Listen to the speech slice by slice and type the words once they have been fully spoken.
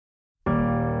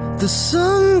The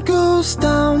sun goes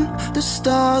down, the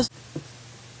stars.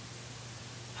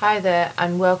 Hi there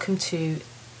and welcome to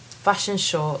Fashion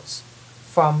Shorts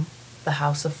from the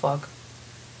House of Fog.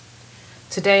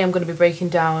 Today I'm going to be breaking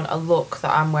down a look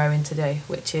that I'm wearing today,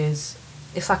 which is,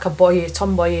 it's like a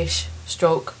tomboyish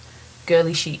stroke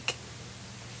girly chic.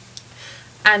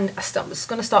 And I'm just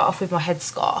going to start off with my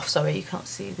headscarf. Sorry, you can't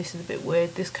see, this is a bit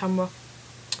weird, this camera.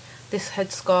 This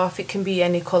headscarf, it can be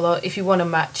any colour. If you want to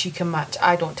match, you can match.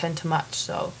 I don't tend to match,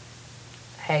 so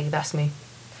hey, that's me.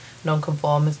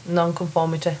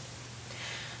 Non-conformity.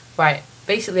 Right,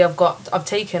 basically I've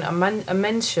taken a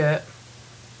men's shirt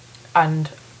and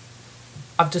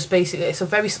I've just basically, it's a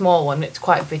very small one, it's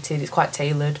quite fitted, it's quite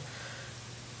tailored.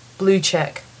 Blue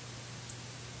check.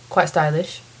 Quite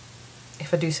stylish,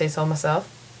 if I do say so myself.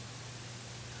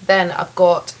 Then I've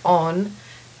got on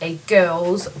a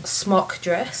girl's smock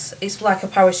dress. It's like a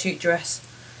parachute dress.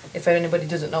 If anybody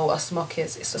doesn't know what a smock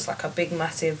is, it's just like a big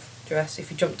massive dress. If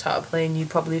you jumped out of a plane,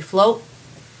 you'd probably float.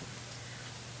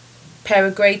 Pair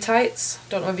of grey tights.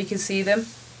 Don't know if you can see them.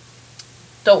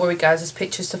 Don't worry guys, there's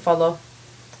pictures to follow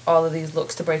all of these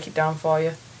looks to break it down for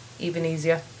you even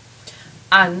easier.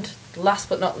 And last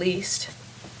but not least,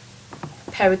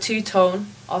 pair of two-tone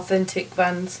authentic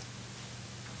Vans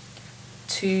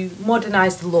to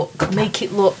modernise the look, make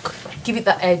it look, give it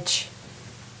that edge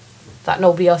that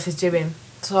nobody else is doing.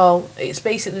 So it's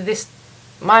basically this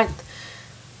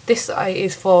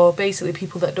is for basically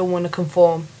people that don't want to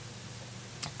conform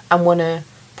and want to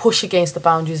push against the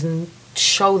boundaries and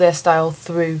show their style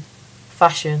through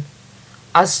fashion.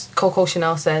 As Coco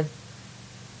Chanel said,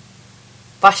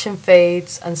 fashion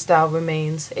fades and style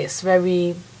remains. It's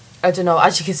very, I don't know,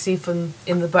 as you can see from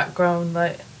in the background,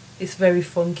 like it's very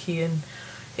funky and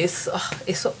it's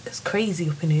crazy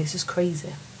up in here. It's just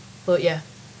crazy. But yeah,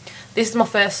 this is my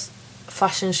first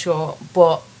fashion short,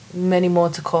 but many more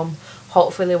to come.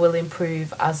 Hopefully will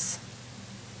improve as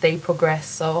they progress,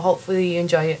 so hopefully you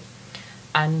enjoy it,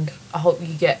 and I hope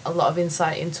you get a lot of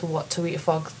insight into what Tarita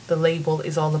Fog, the label,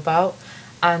 is all about,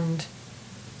 and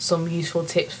some useful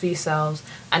tips for yourselves.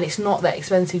 And it's not that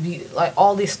expensive. Like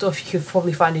all this stuff you could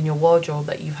probably find in your wardrobe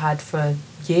that you've had for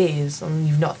years and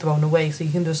you've not thrown away, so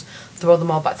you can just throw them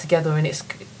all back together and it's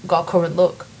got a current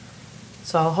look.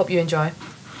 So I hope you enjoy.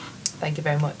 Thank you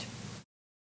very much.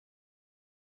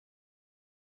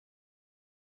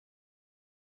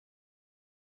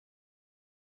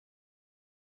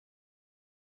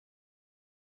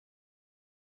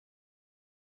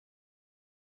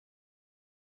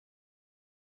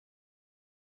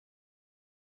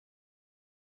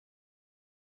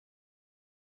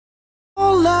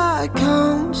 All that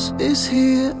counts is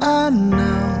here and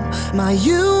now. My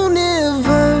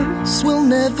universe will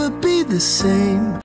never be the same.